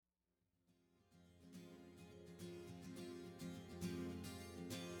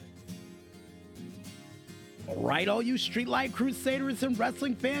Right, all you Street Life Crusaders and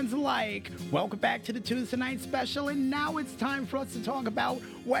wrestling fans alike, welcome back to the Tuesday Night Special, and now it's time for us to talk about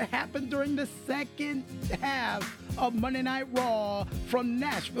what happened during the second half of Monday Night Raw from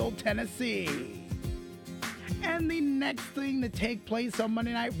Nashville, Tennessee. And the next thing to take place on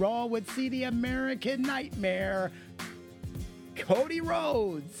Monday Night Raw would see the American Nightmare, Cody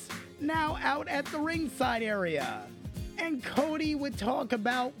Rhodes, now out at the ringside area. And Cody would talk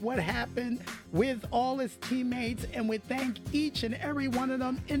about what happened with all his teammates and would thank each and every one of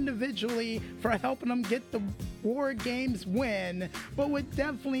them individually for helping them get the War Games win, but would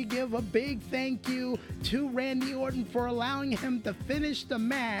definitely give a big thank you to Randy Orton for allowing him to finish the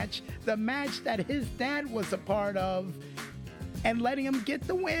match that his dad was a part of, and letting him get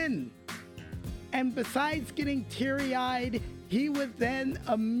the win. And besides getting teary-eyed, he would then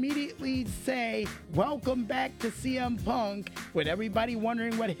immediately say, welcome back to CM Punk, with everybody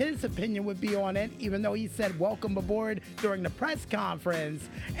wondering what his opinion would be on it, even though he said welcome aboard during the press conference,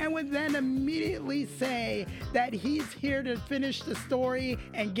 and would then immediately say that he's here to finish the story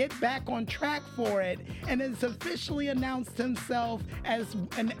and get back on track for it, and has officially announced himself as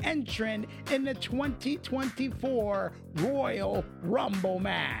an entrant in the 2024 Royal Rumble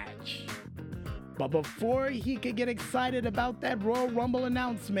match. But before he could get excited about that Royal Rumble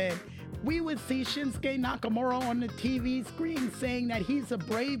announcement, we would see Shinsuke Nakamura on the TV screen saying that he's a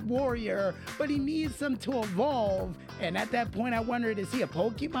brave warrior, but he needs him to evolve. And at that point, I wondered, is he a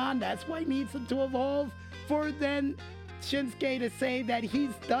Pokemon? That's why he needs him to evolve? For then Shinsuke to say that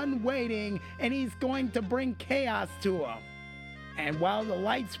he's done waiting and he's going to bring chaos to him. And while the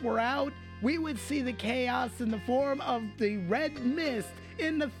lights were out, we would see the chaos in the form of the red mist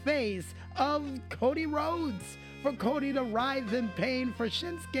in the face of Cody Rhodes, for Cody to writhe in pain, for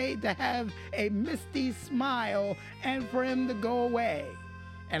Shinsuke to have a misty smile, and for him to go away.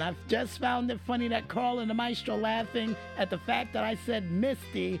 And I've just found it funny that Carl and the Maestro laughing at the fact that I said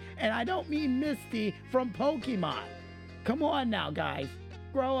Misty, and I don't mean Misty from Pokemon. Come on now, guys.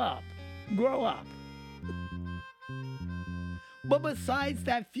 Grow up. Grow up. But besides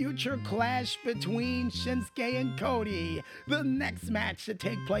that future clash between Shinsuke and Cody, the next match to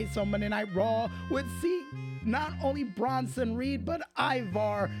take place on Monday Night Raw would see not only Bronson Reed but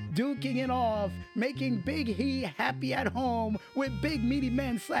Ivar duking it off, making Big E happy at home with big meaty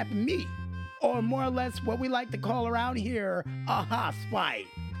men slapping meat, or more or less what we like to call around here a hoss fight.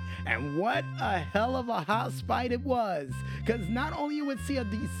 And what a hell of a house fight it was, because not only you would see a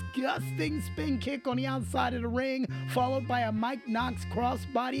disgusting spin kick on the outside of the ring, followed by a Mike Knox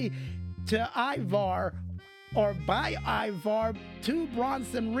crossbody to Ivar, or by Ivar to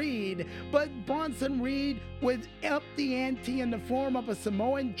Bronson Reed, but Bronson Reed would up the ante in the form of a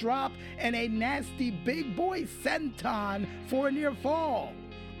Samoan drop and a nasty big boy senton for a near fall,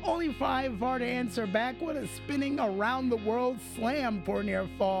 only for Ivar to answer back with a spinning around the world slam for a near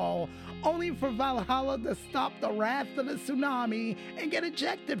fall, only for Valhalla to stop the wrath of the tsunami and get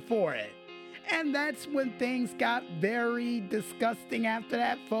ejected for it. And that's when things got very disgusting after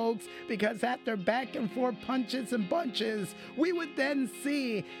that, folks, because after back and forth punches and bunches, we would then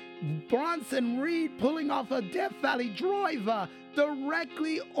see Bronson Reed pulling off a Death Valley driver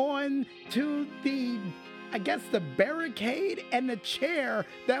directly onto the barricade and the chair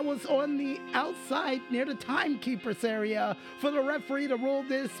that was on the outside near the timekeeper's area for the referee to rule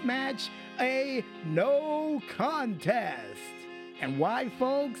this match a no contest. And why,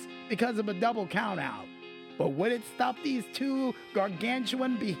 folks? Because of a double countout. But would it stop these two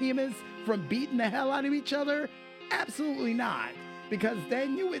gargantuan behemoths from beating the hell out of each other? Absolutely not. Because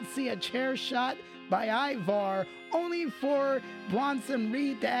then you would see a chair shot by Ivar, only for Bronson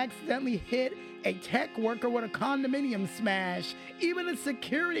Reed to accidentally hit a tech worker with a condominium smash, even a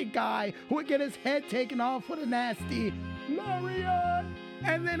security guy who would get his head taken off with a nasty lariat.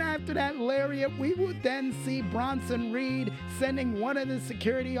 And then after that lariat, we would then see Bronson Reed sending one of the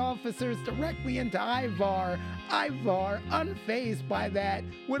security officers directly into Ivar. Ivar, unfazed by that,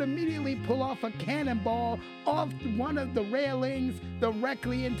 would immediately pull off a cannonball off one of the railings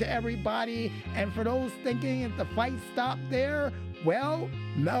directly into everybody. And for those thinking if the fight stopped there, well,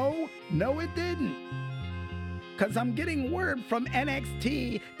 no, it didn't. Because I'm getting word from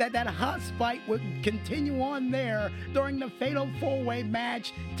NXT that hoss fight would continue on there during the Fatal 4-Way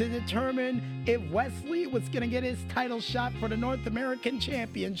match to determine if Wesley was going to get his title shot for the North American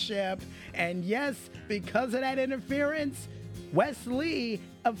Championship. And yes, because of that interference, Wesley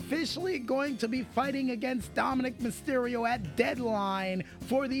officially going to be fighting against Dominic Mysterio at Deadline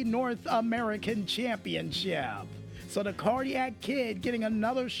for the North American Championship. So the Cardiac Kid getting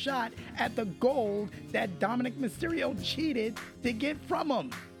another shot at the gold that Dominic Mysterio cheated to get from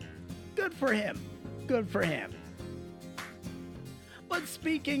him. Good for him. good for him. But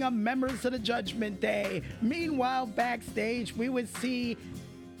speaking of members of the Judgment Day, meanwhile backstage we would see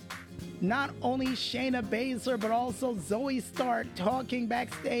not only Shayna Baszler but also Zoe Stark talking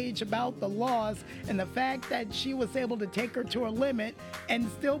backstage about the loss and the fact that she was able to take her to her limit and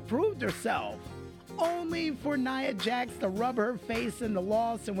still proved herself. Only for Nia Jax to rub her face in the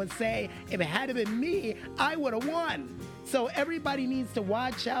loss and would say, if it had been me, I would have won. So everybody needs to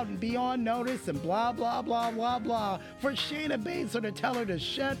watch out and be on notice and blah, blah, blah, blah, blah for Shayna Baszler to tell her to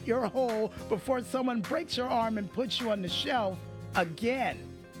shut your hole before someone breaks your arm and puts you on the shelf again.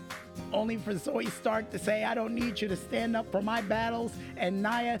 Only for Zoe Stark to say, I don't need you to stand up for my battles, and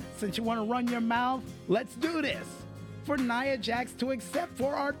Nia, since you want to run your mouth, let's do this. For Nia Jax to accept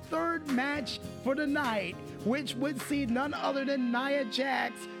for our third match for the night, which would see none other than Nia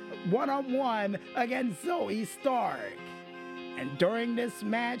Jax one-on-one against Zoe Stark. And during this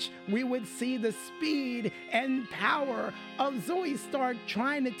match, we would see the speed and power of Zoe Stark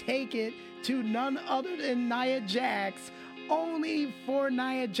trying to take it to none other than Nia Jax, only for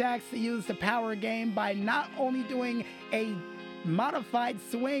Nia Jax to use the power game by not only doing a modified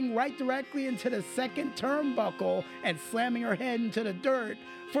swing right directly into the second turnbuckle and slamming her head into the dirt,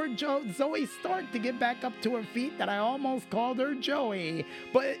 for Zoe Stark to get back up to her feet, that I almost called her Joey,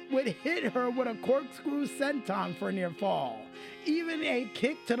 but would hit her with a corkscrew senton for a near fall. Even a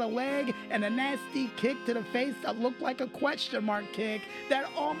kick to the leg and a nasty kick to the face that looked like a question mark kick that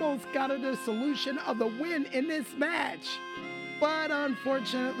almost got her the solution of the win in this match. But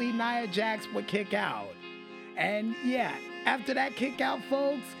unfortunately, Nia Jax would kick out. And yeah, after that kick out,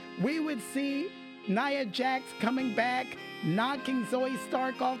 folks, we would see Nia Jax coming back, knocking Zoe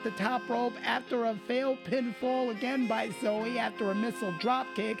Stark off the top rope after a failed pinfall again by Zoe after a missile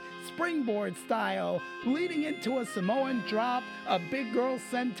dropkick, springboard style, leading into a Samoan drop, a big girl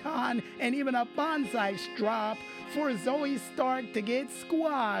senton, and even a bonsai drop for Zoe Stark to get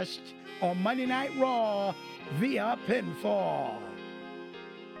squashed on Monday Night Raw via pinfall.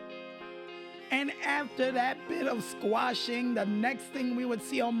 And after that bit of squashing, the next thing we would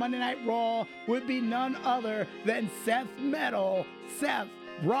see on Monday Night Raw would be none other than Seth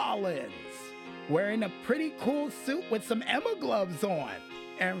Rollins, wearing a pretty cool suit with some Emma gloves on.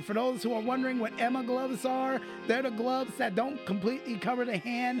 And for those who are wondering what Emma gloves are, they're the gloves that don't completely cover the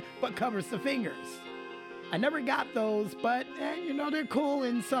hand, but covers the fingers. I never got those, but they're cool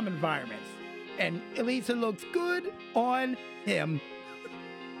in some environments. And at least it looks good on him.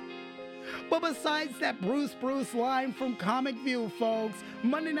 But besides that Bruce line from Comic View, folks,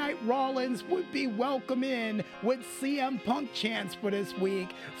 Monday Night Rollins would be welcome in with CM Punk chants for this week.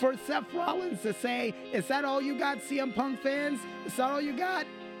 For Seth Rollins to say, is that all you got, CM Punk fans? Is that all you got?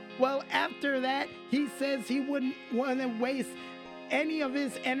 Well, after that, he says he wouldn't want to waste any of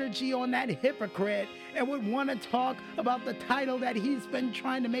his energy on that hypocrite and would want to talk about the title that he's been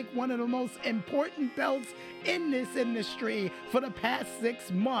trying to make one of the most important belts in this industry for the past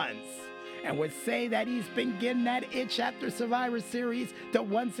 6 months. And would say that he's been getting that itch after Survivor Series to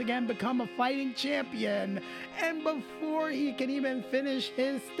once again become a fighting champion. And before he can even finish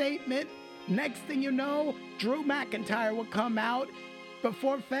his statement, next thing you know, Drew McIntyre would come out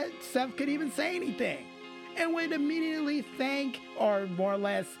before Seth could even say anything, and would immediately thank, or more or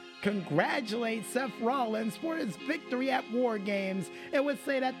less congratulate, Seth Rollins for his victory at War Games, and would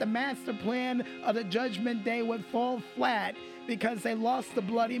say that the master plan of the Judgment Day would fall flat because they lost the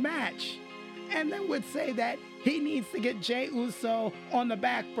bloody match. And then would say that he needs to get Jey Uso on the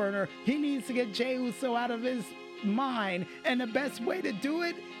back burner. He needs to get Jey Uso out of his mind. And the best way to do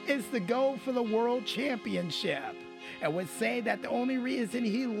it is to go for the World Championship. And would say that the only reason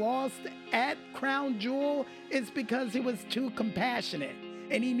he lost at Crown Jewel is because he was too compassionate.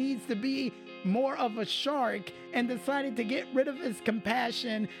 And he needs to be more of a shark, and decided to get rid of his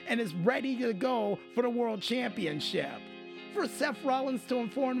compassion and is ready to go for the World Championship. For Seth Rollins to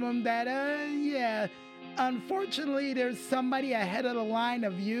inform him that, unfortunately, there's somebody ahead of the line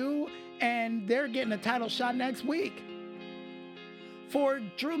of you, and they're getting a title shot next week. For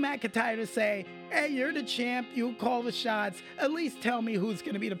Drew McIntyre to say, hey, you're the champ, you call the shots, at least tell me who's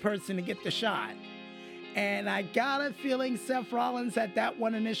going to be the person to get the shot. And I got a feeling Seth Rollins at that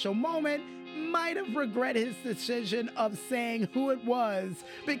one initial moment might have regretted his decision of saying who it was,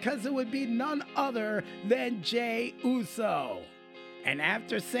 because it would be none other than Jey Uso. And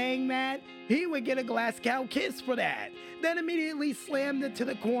after saying that, he would get a Glasgow kiss for that. Then immediately slammed it to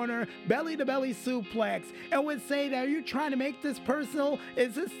the corner, belly-to-belly suplex, and would say that, are you trying to make this personal?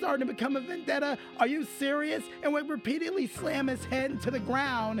 Is this starting to become a vendetta? Are you serious? And would repeatedly slam his head into the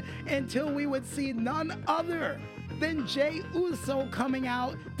ground until we would see none other then Jey Uso coming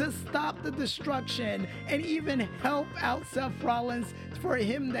out to stop the destruction and even help out Seth Rollins for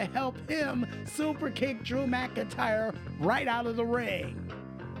him to help him super kick Drew McIntyre right out of the ring.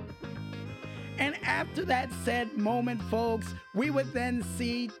 And after that said moment, folks, we would then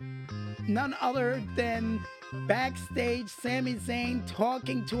see none other than backstage Sami Zayn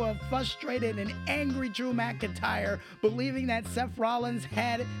talking to a frustrated and angry Drew McIntyre, believing that Seth Rollins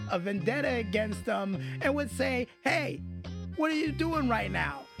had a vendetta against him, and would say, hey, what are you doing right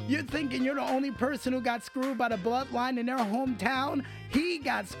now? You're thinking you're the only person who got screwed by the bloodline in their hometown? He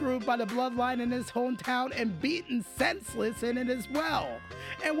got screwed by the bloodline in his hometown and beaten senseless in it as well.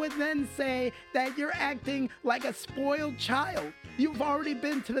 And would then say that you're acting like a spoiled child. You've already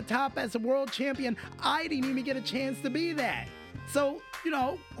been to the top as a world champion. I didn't even get a chance to be that. So,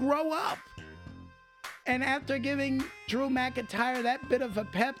 grow up. And after giving Drew McIntyre that bit of a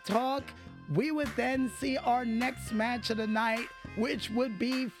pep talk, we would then see our next match of the night, which would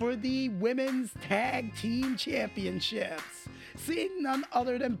be for the Women's Tag Team Championships. Seeing none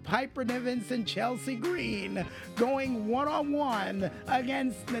other than Piper Niven and Chelsea Green going one-on-one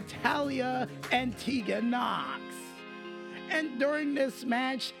against Natalya and Tegan Nox. And during this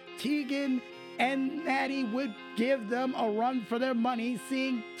match, Tegan and Natty would give them a run for their money,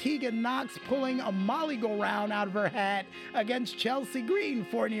 seeing Tegan Nox pulling a Molly-go-round out of her hat against Chelsea Green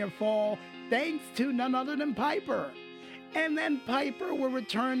for a near fall, thanks to none other than Piper. And then Piper will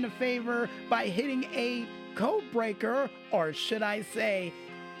return the favor by hitting a code breaker, or should I say,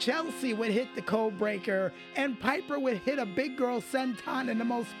 Chelsea would hit the code breaker, and Piper would hit a big girl senton in the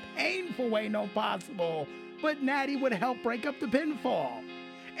most painful way known possible, but Natty would help break up the pinfall.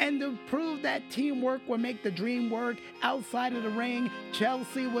 And to prove that teamwork would make the dream work outside of the ring,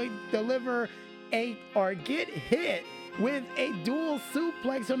 Chelsea would deliver get hit with a dual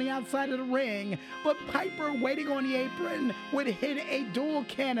suplex on the outside of the ring, but Piper, waiting on the apron, would hit a dual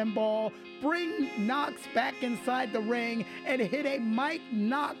cannonball, bring Nox back inside the ring, and hit a Mike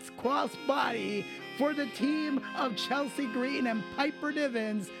Knox crossbody for the team of Chelsea Green and Piper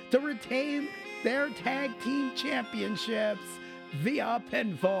Niven to retain their tag team championships via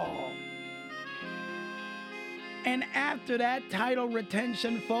pinfall. And after that title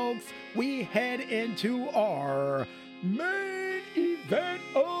retention, folks, we head into our main event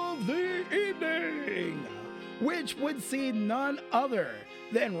of the evening, which would see none other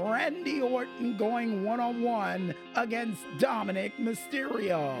than Randy Orton going one-on-one against Dominic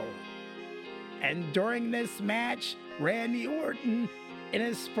Mysterio. And during this match, Randy Orton, in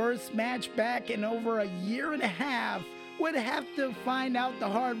his first match back in over a year and a half, would have to find out the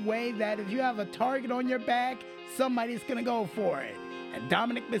hard way that if you have a target on your back, somebody's gonna go for it. And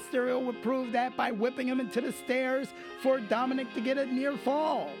Dominic Mysterio would prove that by whipping him into the stairs for Dominic to get a near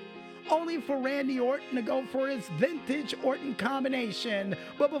fall. Only for Randy Orton to go for his vintage Orton combination.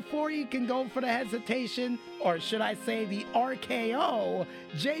 But before he can go for the hesitation, or should I say the RKO,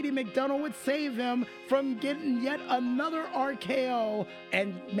 JD McDonough would save him from getting yet another RKO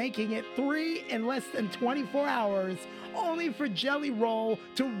and making it 3 in less than 24 hours, only for Jelly Roll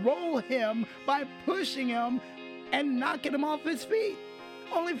to roll him by pushing him and knocking him off his feet.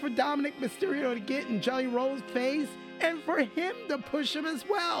 Only for Dominic Mysterio to get in Jelly Roll's face and for him to push him as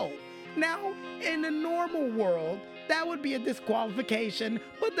well. Now, in the normal world, that would be a disqualification,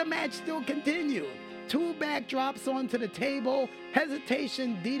 but the match still continued. 2 backdrops onto the table,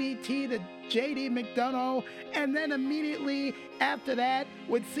 hesitation DDT to JD McDonough, and then immediately after that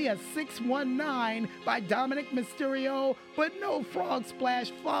would see a 619 by Dominic Mysterio, but no frog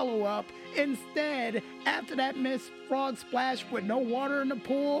splash follow-up. Instead, after that missed frog splash with no water in the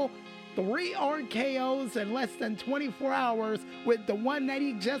pool, 3 RKOs in less than 24 hours with the one that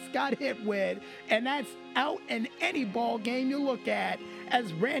he just got hit with. And that's out in any ball game you look at,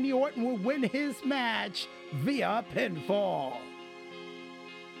 as Randy Orton will win his match via pinfall.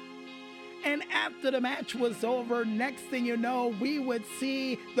 And after the match was over, next thing you know, we would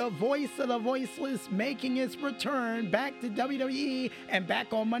see the voice of the voiceless making his return back to WWE and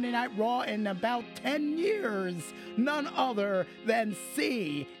back on Monday Night Raw in about 10 years. None other than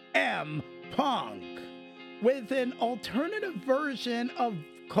CM Punk, with an alternative version of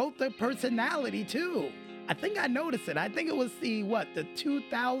Cult of Personality too. I think I noticed it. I think it was the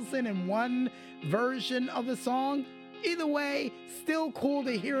 2001 version of the song. Either way, still cool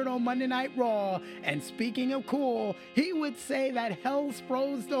to hear it on Monday Night Raw. And speaking of cool, he would say that hell's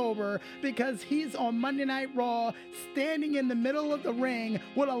froze over because he's on Monday Night Raw standing in the middle of the ring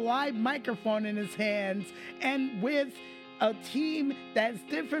with a live microphone in his hands and with a team that's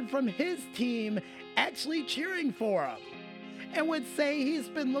different from his team actually cheering for him. and would say he's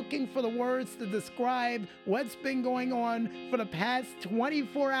been looking for the words to describe what's been going on for the past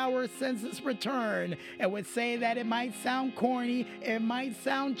 24 hours since his return, and would say that it might sound corny, it might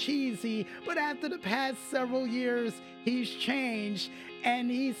sound cheesy, but after the past several years, he's changed,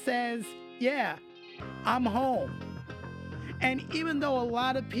 and he says, yeah, I'm home. And even though a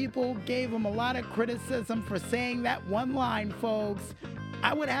lot of people gave him a lot of criticism for saying that one line, folks,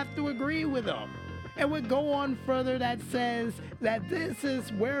 I would have to agree with him. And would go on further that says that this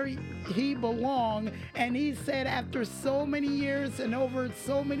is where he belonged. And he said after so many years and over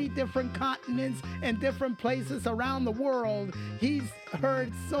so many different continents and different places around the world, he's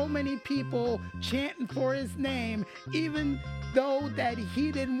heard so many people chanting for his name, even though that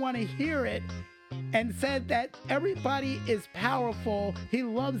he didn't want to hear it, and said that everybody is powerful. He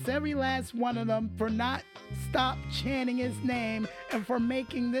loves every last one of them for not stop chanting his name and for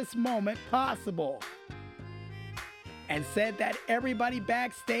making this moment possible. And said that everybody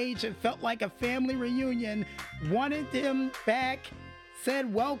backstage, it felt like a family reunion, wanted him back,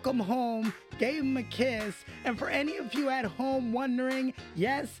 said welcome home, gave him a kiss. And for any of you at home wondering,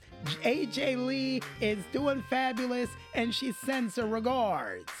 yes, AJ Lee is doing fabulous and she sends her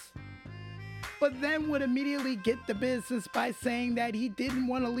regards. But then would immediately get the business by saying that he didn't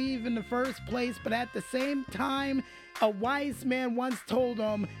want to leave in the first place, but at the same time, a wise man once told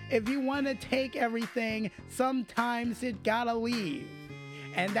him, if you want to take everything, sometimes it gotta leave.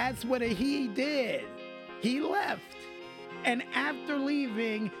 And that's what he did. He left. And after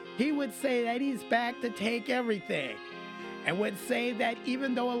leaving, he would say that he's back to take everything. And would say that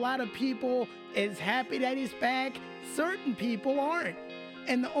even though a lot of people is happy that he's back, certain people aren't.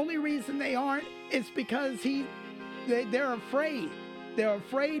 And the only reason they aren't is because they're afraid. They're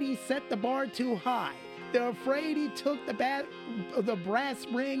afraid he set the bar too high. They're afraid he took the brass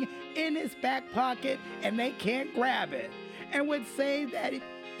ring in his back pocket and they can't grab it. And would say that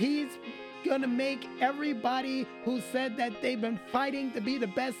he's gonna make everybody who said that they've been fighting to be the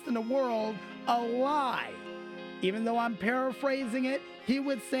best in the world a lie. Even though I'm paraphrasing it, he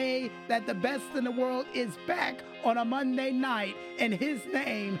would say that the best in the world is back on a Monday night, and his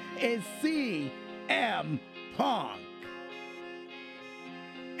name is CM Punk.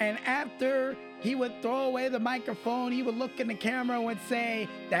 And after he would throw away the microphone, he would look in the camera and would say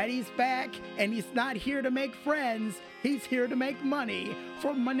that he's back, and he's not here to make friends, he's here to make money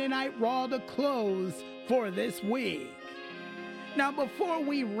for Monday Night Raw to close for this week. Now, before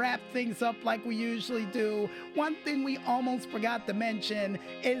we wrap things up like we usually do, one thing we almost forgot to mention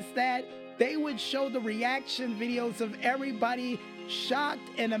is that they would show the reaction videos of everybody shocked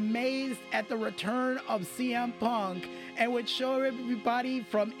and amazed at the return of CM Punk, and would show everybody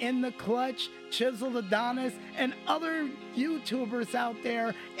from In the Clutch, Chisel Adonis, and other YouTubers out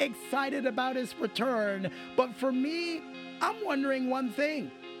there excited about his return. But for me, I'm wondering one thing.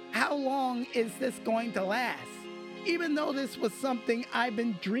 How long is this going to last? Even though this was something I've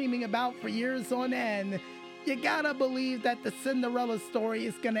been dreaming about for years on end, you gotta believe that the Cinderella story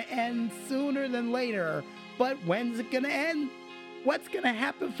is gonna end sooner than later. But when's it gonna end? What's gonna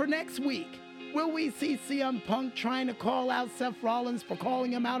happen for next week? Will we see CM Punk trying to call out Seth Rollins for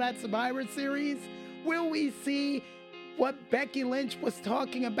calling him out at Survivor Series? Will we see what Becky Lynch was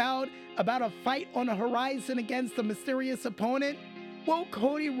talking about a fight on the horizon against a mysterious opponent? Will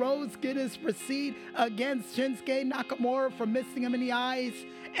Cody Rhodes get his receipt against Shinsuke Nakamura for missing him in the eyes?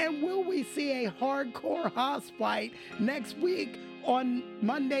 And will we see a hardcore Haas fight next week on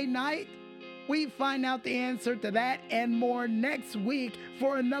Monday night? We find out the answer to that and more next week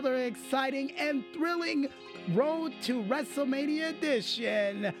for another exciting and thrilling Road to WrestleMania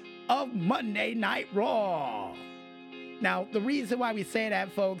edition of Monday Night Raw. Now, the reason why we say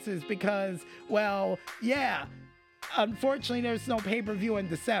that, folks, is because, well, yeah, unfortunately, there's no pay-per-view in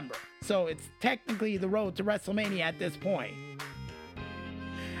December, so it's technically the road to WrestleMania at this point.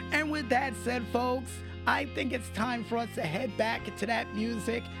 And with that said, folks, I think it's time for us to head back to that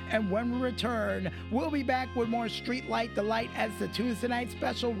music, and when we return, we'll be back with more Street Light Delight as the Tuesday Night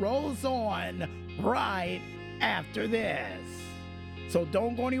Special rolls on right after this. So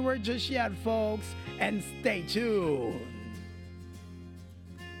don't go anywhere just yet, folks, and stay tuned.